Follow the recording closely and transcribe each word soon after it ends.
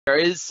There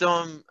is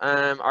some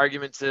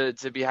argument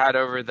to be had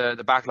over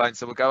the back line,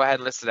 so we'll go ahead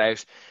and list it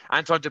out.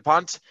 Antoine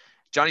Dupont,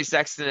 Johnny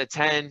Sexton at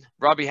 10,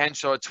 Robbie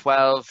Henshaw at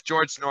 12,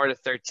 George Nord at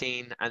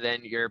 13, and then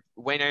your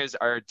winners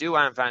are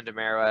Duan van der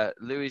Merwe,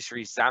 Louis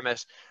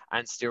Rees-Zammit,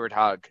 and Stuart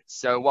Hogg.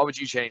 So what would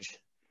you change?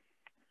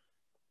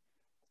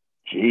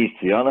 Geez,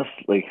 to be honest,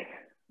 like,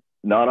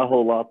 not a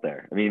whole lot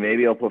there. I mean,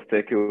 maybe I'll put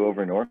Fiku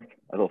over North.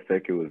 I thought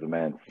Fiku was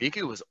immense.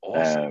 Fiku was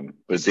awesome.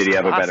 But did he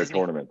have a better isn't he?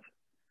 tournament?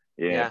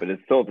 Yeah, but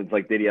it's tough. It's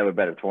like, did he have a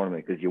better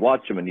tournament? Because you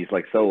watch him and he's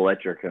like so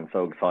electric and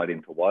so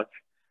exciting to watch.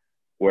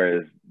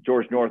 Whereas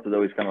George North has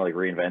always kind of like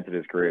reinvented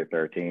his career at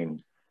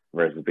 13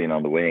 versus being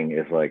on the wing.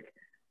 It's like,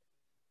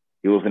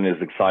 he wasn't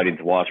as exciting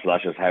to watch, but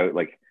that's just how,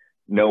 like,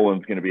 no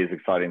one's going to be as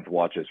exciting to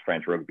watch as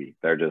French rugby.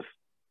 They're just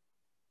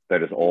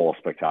all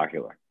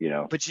spectacular, you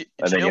know? But do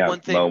and you then know you one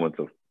have thing? moments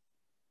of,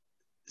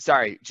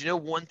 Sorry, do you know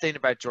one thing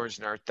about George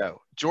North,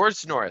 though?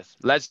 George North,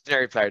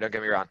 legendary player, don't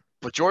get me wrong.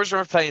 But George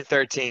North playing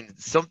 13,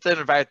 something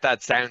about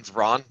that sounds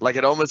wrong. Like,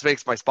 it almost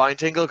makes my spine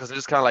tingle because I'm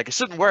just kind of like, it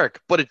shouldn't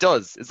work, but it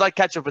does. It's like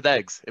ketchup with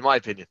eggs, in my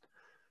opinion.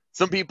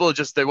 Some people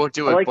just, they won't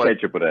do it. I like but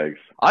ketchup with eggs.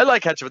 I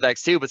like ketchup with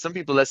eggs too, but some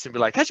people listen and be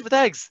like, ketchup with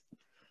eggs.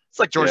 It's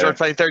like George North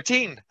playing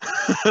 13.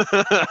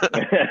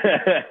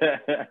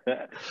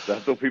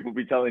 That's what people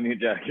be telling you,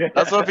 Jack.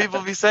 That's what people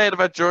be saying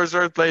about George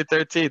North playing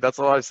 13. That's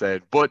all I'm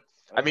saying. But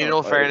I mean, in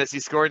all fairness,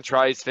 he's scoring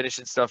tries,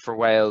 finishing stuff for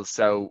Wales.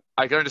 So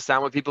I can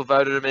understand why people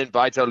voted him in, but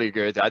I totally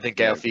agree with it. I think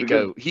Gael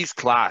Fico, he's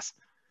class.